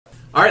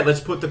Alright, let's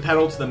put the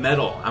pedal to the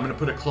metal. I'm going to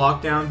put a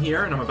clock down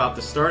here and I'm about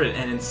to start it,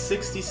 and in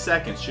 60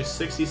 seconds, just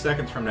 60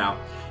 seconds from now,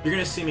 you're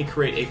going to see me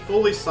create a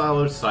fully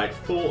siloed site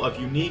full of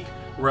unique,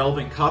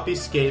 relevant,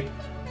 copyscape,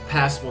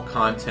 passable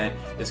content.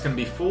 It's going to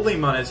be fully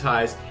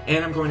monetized,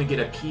 and I'm going to get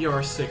a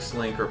PR6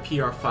 link or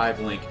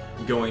PR5 link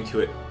going to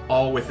it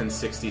all within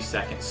 60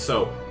 seconds.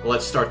 So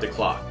let's start the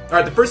clock.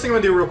 Alright, the first thing I'm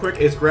going to do real quick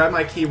is grab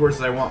my keywords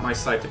that I want my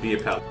site to be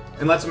about.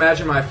 And let's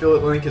imagine my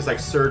affiliate link is like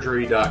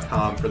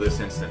surgery.com for this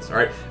instance.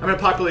 Alright, I'm going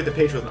to populate the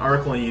page with an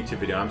article and a YouTube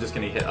video. I'm just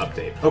going to hit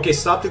update. Okay,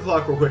 stop the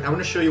clock real quick. I'm going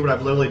to show you what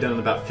I've literally done in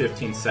about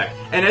 15 seconds.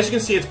 And as you can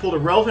see, it's pulled a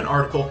relevant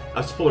article,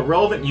 it's pulled a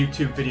relevant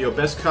YouTube video,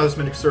 best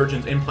cosmetic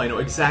surgeons in Plano,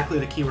 exactly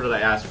the keyword that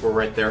I asked for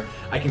right there.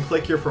 I can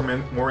click here for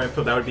more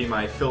info. That would be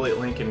my affiliate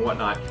link and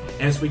whatnot.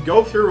 And as we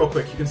go through real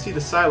quick, you can see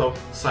the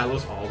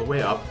silo's all the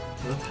way up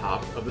to the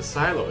top of the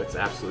silo. It's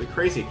absolutely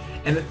crazy.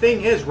 And the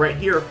thing is, right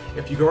here,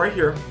 if you go right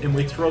here and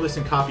we throw this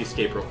in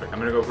Copyscape real quick, I'm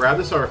going to go grab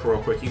this article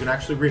real quick. You can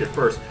actually read it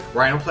first.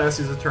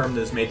 Rhinoplasty is a term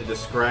that is made to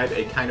describe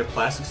a kind of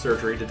plastic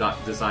surgery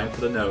designed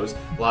for the nose.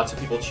 Lots of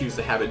people choose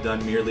to have it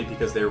done merely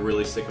because they're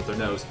really sick with their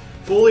nose.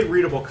 Fully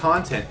readable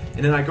content.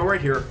 And then I go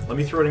right here, let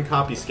me throw it in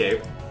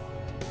Copyscape.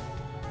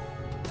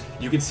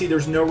 You can see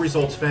there's no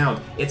results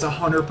found. It's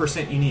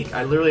 100% unique.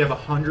 I literally have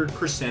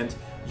 100%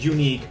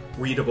 unique,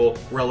 readable,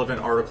 relevant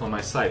article on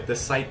my site.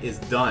 This site is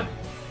done.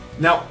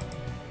 Now,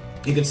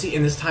 you can see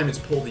in this time it's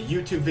pulled the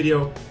YouTube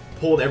video,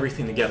 pulled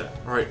everything together.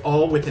 Alright,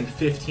 all within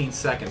 15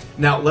 seconds.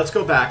 Now, let's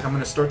go back. I'm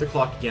going to start the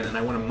clock again, and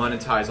I want to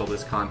monetize all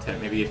this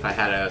content. Maybe if I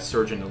had a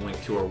surgeon to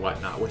link to or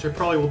whatnot, which I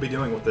probably will be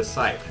doing with this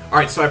site.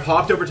 Alright, so I've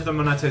hopped over to the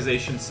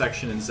monetization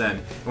section in Zen.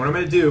 And what I'm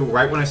going to do,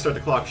 right when I start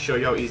the clock, show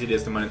you how easy it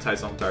is to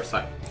monetize the entire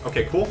site.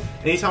 Okay, cool.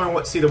 Anytime I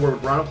want to see the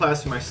word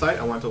rhinoplasty in my site,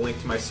 I want to link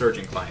to my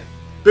surgeon client.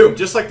 Boom,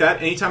 just like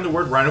that, anytime the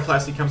word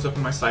rhinoplasty comes up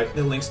on my site,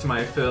 it links to my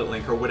affiliate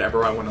link or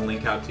whatever I want to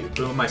link out to.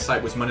 Boom, my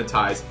site was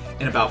monetized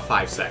in about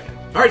 5 seconds.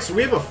 Alright, so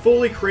we have a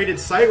fully created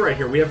site right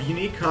here. We have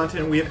unique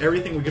content, we have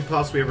everything we could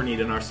possibly ever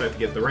need in our site to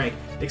get the rank,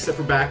 except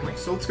for backlinks.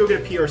 So let's go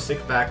get a PR6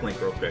 backlink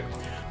real quick.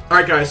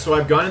 Alright guys, so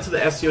I've gone into the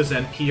SEO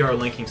Zen PR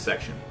linking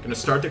section. I'm going to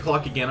start the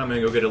clock again. I'm going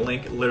to go get a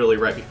link literally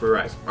right before your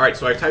eyes. Alright,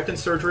 so I typed in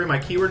surgery. My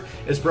keyword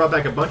has brought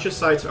back a bunch of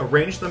sites,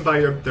 arranged them by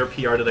their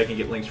PR that I can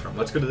get links from.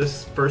 Let's go to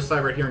this first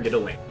site right here and get a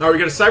link. Alright, we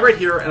got a site right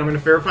here, and I'm going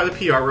to verify the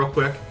PR real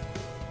quick.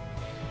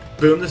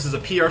 Boom, this is a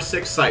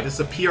PR6 site. This is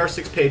a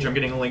PR6 page I'm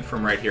getting a link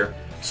from right here.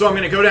 So I'm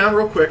going to go down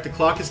real quick. The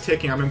clock is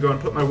ticking. I'm going to go and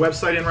put my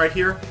website in right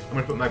here. I'm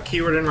going to put my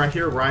keyword in right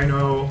here,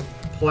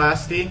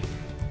 rhinoplasty,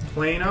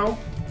 Plano.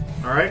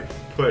 Alright,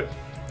 put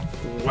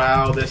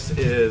wow, this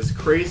is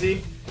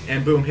crazy,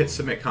 and boom, hit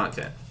submit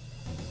content.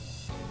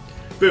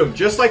 Boom,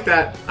 just like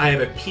that, I have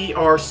a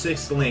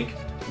PR6 link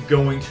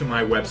going to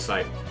my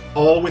website,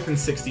 all within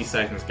 60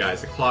 seconds,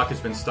 guys. The clock has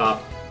been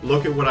stopped.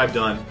 Look at what I've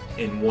done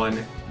in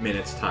 1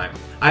 minute's time.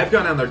 I've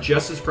gone down there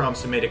just as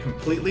promised and made a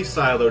completely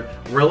siloed,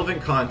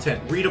 relevant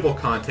content, readable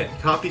content,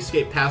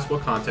 copyscape, passable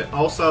content,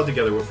 all siloed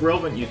together with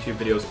relevant YouTube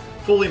videos,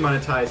 fully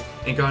monetized,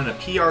 and gotten a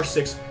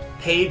PR6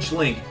 page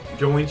link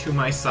going to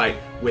my site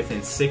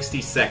within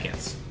 60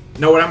 seconds.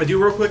 Now what I'm going to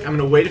do real quick, I'm going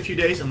to wait a few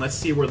days and let's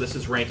see where this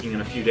is ranking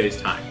in a few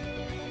days' time.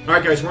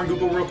 Alright guys, we're on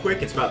Google real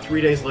quick. It's about 3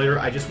 days later.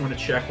 I just want to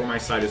check where my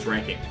site is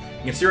ranking.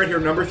 You can see right here,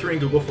 number 3 in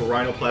Google for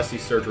rhinoplasty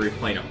surgery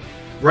Plano.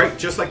 Right,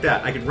 just like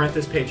that. I could rent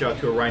this page out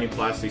to a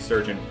rhinoplasty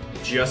surgeon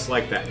just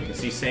like that. You can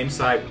see same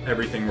site,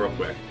 everything real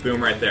quick.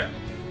 Boom, right there.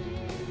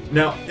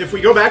 Now, if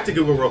we go back to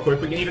Google real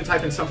quick, we can even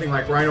type in something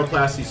like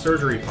rhinoplasty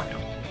surgery Plano.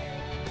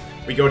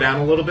 We go down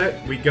a little bit,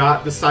 we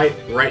got the site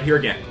right here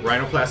again.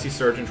 Rhinoplasty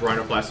surgeons,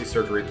 rhinoplasty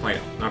surgery Plano.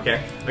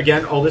 Okay?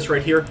 Again, all this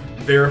right here,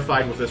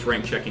 verified with this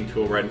rank checking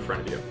tool right in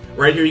front of you.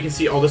 Right here you can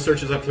see all the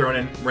searches I've thrown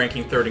in,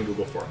 ranking 3rd in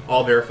Google for.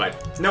 All verified.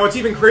 Now what's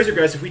even crazier,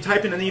 guys, if we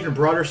type in an even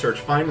broader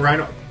search,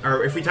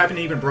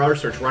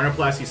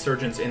 rhinoplasty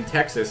surgeons in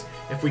Texas,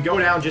 if we go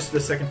down just to the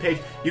second page,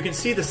 you can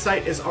see the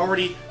site is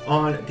already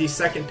on the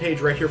second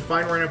page right here,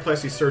 find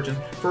rhinoplasty surgeons,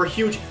 for a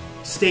huge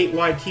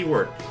statewide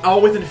keyword,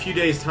 all within a few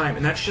days' time.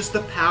 And that's just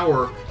the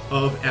power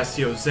of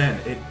SEO Zen.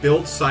 It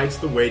builds sites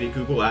the way that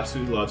Google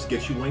absolutely loves,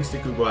 gets you links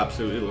that Google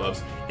absolutely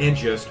loves, and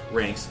just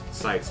ranks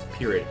sites,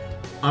 period.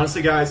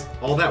 Honestly, guys,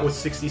 all that was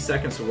 60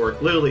 seconds of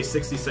work, literally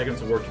 60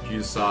 seconds of work if you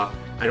just saw.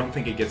 I don't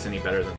think it gets any better than that.